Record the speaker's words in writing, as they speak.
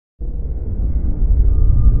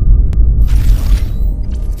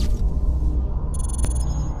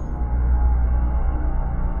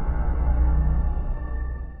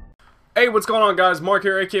Hey, what's going on, guys? Mark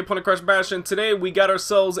here, aka Punter Crush Bash, and today we got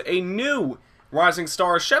ourselves a new Rising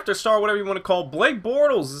Star, Schefter Star, whatever you want to call it, Blake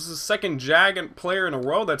Bortles. This is the second Jag player in a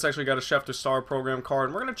row that's actually got a Schefter Star program card,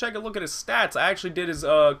 and we're going to take a look at his stats. I actually did his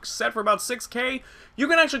set for about 6K. You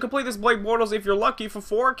can actually complete this Blake Bortles if you're lucky for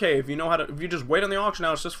 4K, if you know how to, if you just wait on the auction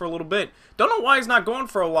house just for a little bit. Don't know why he's not going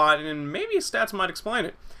for a lot, and maybe his stats might explain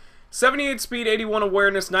it. 78 speed, 81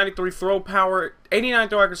 awareness, 93 throw power, 89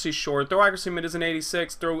 throw accuracy short, throw accuracy mid is an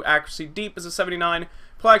 86, throw accuracy deep is a 79,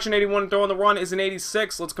 play action 81, throw on the run is an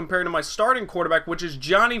 86. Let's compare it to my starting quarterback, which is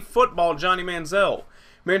Johnny Football, Johnny Manziel.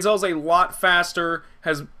 Manziel's a lot faster,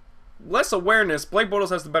 has less awareness. Blake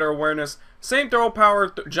Bortles has the better awareness. Same throw power.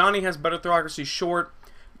 Johnny has better throw accuracy short.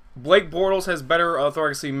 Blake Bortles has better throw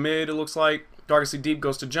accuracy mid, it looks like. Throw accuracy deep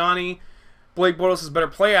goes to Johnny. Blake Bortles has better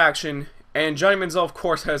play action. And Johnny Manziel, of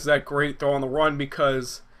course, has that great throw on the run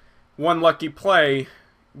because one lucky play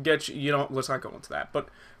gets you know, let's not go into that. But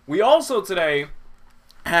we also today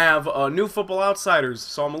have new Football Outsiders.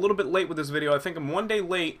 So I'm a little bit late with this video. I think I'm one day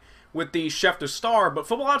late with the Schefter Star. But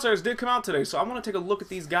Football Outsiders did come out today. So I want to take a look at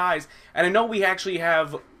these guys. And I know we actually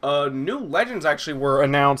have new legends actually were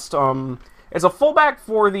announced. It's a fullback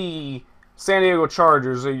for the San Diego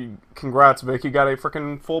Chargers. Congrats, Vic. You got a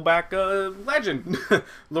freaking fullback legend.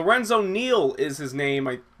 Lorenzo Neal is his name.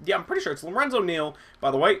 I'm pretty sure it's Lorenzo Neal. By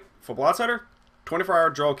the way, Football Outsider, 24-hour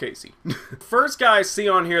Jurrell Casey. First guy I see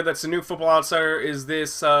on here that's a new Football Outsider is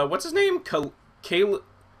this, what's his name? Khaled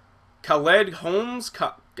Holmes?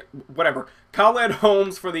 Whatever. Khaled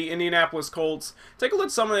Holmes for the Indianapolis Colts. Take a look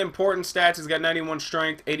at some of the important stats. He's got 91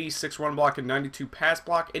 strength, 86 run block, and 92 pass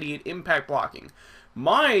block, 88 impact blocking.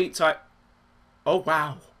 Oh,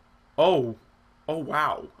 wow. Oh,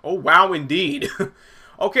 wow. Oh, wow, indeed.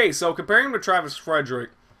 Okay, so comparing him to Travis Frederick,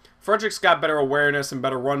 Frederick's got better awareness and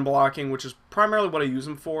better run blocking, which is primarily what I use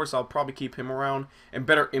him for, so I'll probably keep him around, and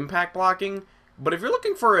better impact blocking. But if you're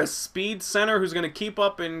looking for a speed center who's going to keep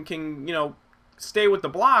up and can, you know, stay with the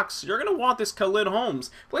blocks, you're going to want this Khaled Holmes.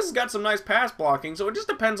 Plus, he's got some nice pass blocking, so it just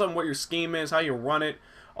depends on what your scheme is, how you run it,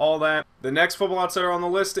 all that. The next Football Outsider on the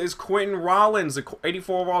list is Quentin Rollins, the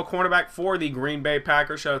 84 overall cornerback for the Green Bay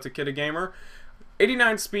Packers. Shout out to Kidda Gamer.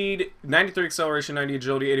 89 speed, 93 acceleration, 90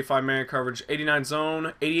 agility, 85 man coverage, 89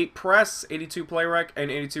 zone, 88 press, 82 play rec, and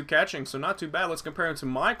 82 catching. So not too bad. Let's compare him to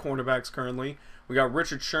my cornerbacks currently. We got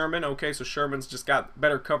Richard Sherman. Okay, so Sherman's just got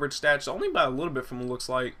better coverage stats, only by a little bit from what it looks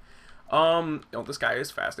like. Oh, this guy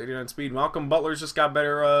is fast, 89 speed. Malcolm Butler's just got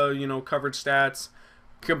better, you know, coverage stats.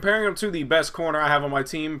 Comparing him to the best corner I have on my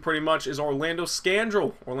team, pretty much, is Orlando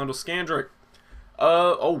Scandrick.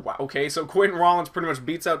 Oh, wow, okay, so Quentin Rollins pretty much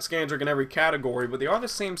beats out Scandrick in every category, but they are the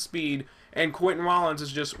same speed, and Quentin Rollins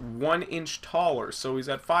is just 1 inch taller, so he's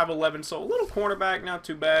at 5'11", so a little cornerback, not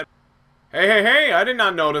too bad. Hey, I did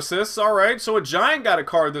not notice this. Alright, so a Giant got a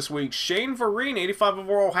card this week. Shane Vereen, 85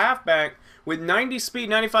 overall halfback, with 90 speed,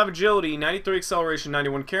 95 agility, 93 acceleration,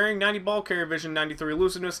 91 carrying, 90 ball carrier vision, 93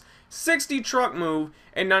 elusiveness, 60 truck move,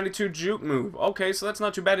 and 92 juke move. Okay, so that's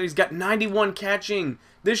not too bad. He's got 91 catching.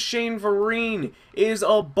 This Shane Vereen is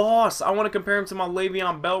a boss. I want to compare him to my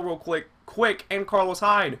Le'Veon Bell real quick, and Carlos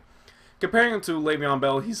Hyde. Comparing him to Le'Veon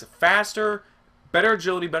Bell, he's faster, better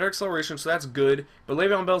agility, better acceleration, so that's good. But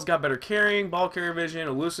Le'Veon Bell's got better carrying, ball carrier vision,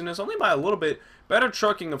 elusiveness, only by a little bit. Better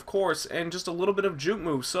trucking, of course, and just a little bit of juke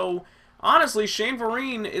move. So honestly, Shane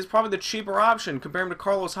Vereen is probably the cheaper option. Compare him to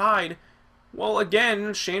Carlos Hyde. Well,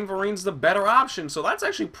 again, Shane Vereen's the better option. So that's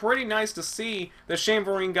actually pretty nice to see that Shane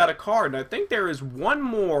Vereen got a card. And I think there is one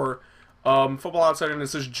more Football Outsider, and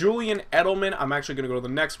this is Julian Edelman. I'm actually going to go to the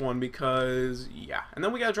next one because, yeah. And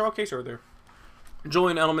then we got a draw case right there.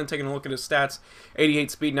 Julian Edelman, taking a look at his stats: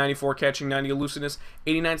 88 speed, 94 catching, 90 elusiveness,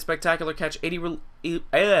 89 spectacular catch, 80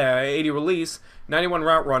 release, 91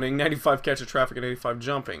 route running, 95 catch of traffic, and 85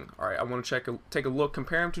 jumping. Alright, I want to take a look,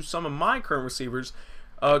 compare him to some of my current receivers.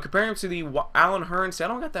 Compare him to the Allen Hurns. I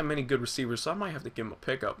don't got that many good receivers, so I might have to give him a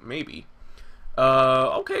pickup, maybe.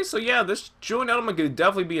 Okay, so yeah, this Julian Edelman could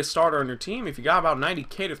definitely be a starter on your team. If you got about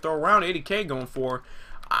 90K to throw around, 80K going for,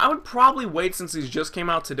 I would probably wait since he's just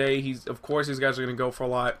came out today. Of course, these guys are going to go for a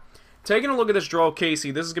lot. Taking a look at this Jurrell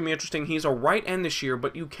Casey, this is going to be interesting. He's a right end this year,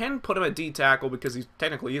 but you can put him at D tackle because he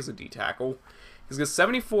technically is a D tackle. He's got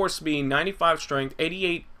 74 speed, 95 strength,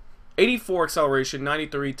 84 acceleration,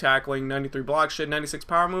 93 tackling, 93 block shed, 96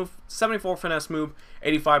 power move, 74 finesse move,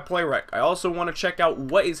 85 play rec. I also want to check out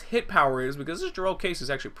what his hit power is because this Jurrell Casey is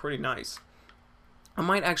actually pretty nice. I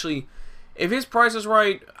might actually, if his price is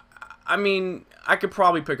right, I mean, I could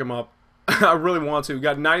probably pick him up. I really want to.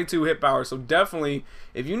 Got 92 hit power, so definitely,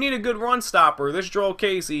 if you need a good run stopper, this Jurrell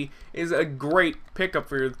Casey is a great pickup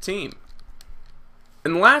for your team.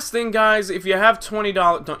 And the last thing, guys, if you have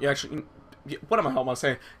 $20, don't you actually... What am I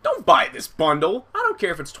saying? Don't buy this bundle. I don't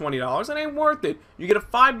care if it's $20. It ain't worth it. You get a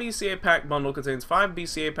 5 BCA pack bundle, contains 5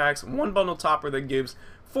 BCA packs, 1 bundle topper that gives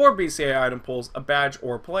 4 BCA item pulls, a badge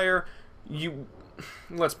or a player.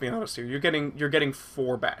 Let's be honest here. You're getting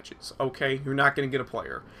 4 badges, okay? You're not going to get a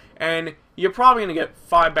player. And you're probably going to get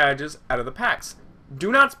 5 badges out of the packs.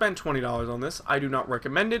 Do not spend $20 on this. I do not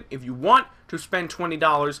recommend it. If you want to spend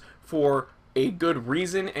 $20 for a good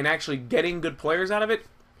reason and actually getting good players out of it,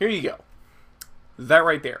 here you go. That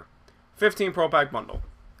right there. 15 Pro Pack bundle.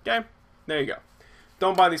 Okay? There you go.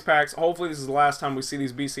 Don't buy these packs. Hopefully this is the last time we see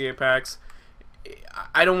these BCA packs.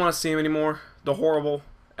 I don't want to see them anymore. They're horrible.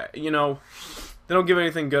 You know, they don't give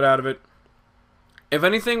anything good out of it. If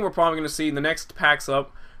anything, we're probably going to see the next packs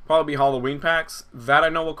up probably be Halloween packs. That I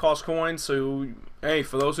know will cost coins. So, hey,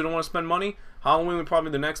 for those who don't want to spend money, Halloween would probably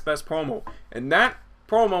be the next best promo. And that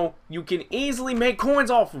promo, you can easily make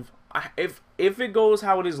coins off of. If it goes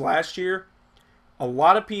how it is last year, a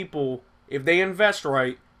lot of people, if they invest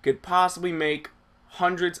right, could possibly make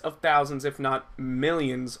hundreds of thousands, if not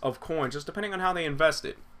millions of coins, just depending on how they invest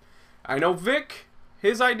it. I know Vic,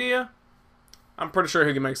 his idea, I'm pretty sure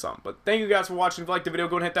he can make some. But thank you guys for watching. If you liked the video,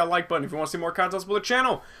 go and hit that like button. If you want to see more content for the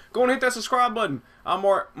channel, go and hit that subscribe button. I'm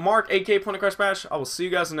Mark, a.k.a. Point of Crash Bash. I will see you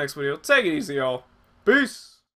guys in the next video. Take it easy, y'all. Peace.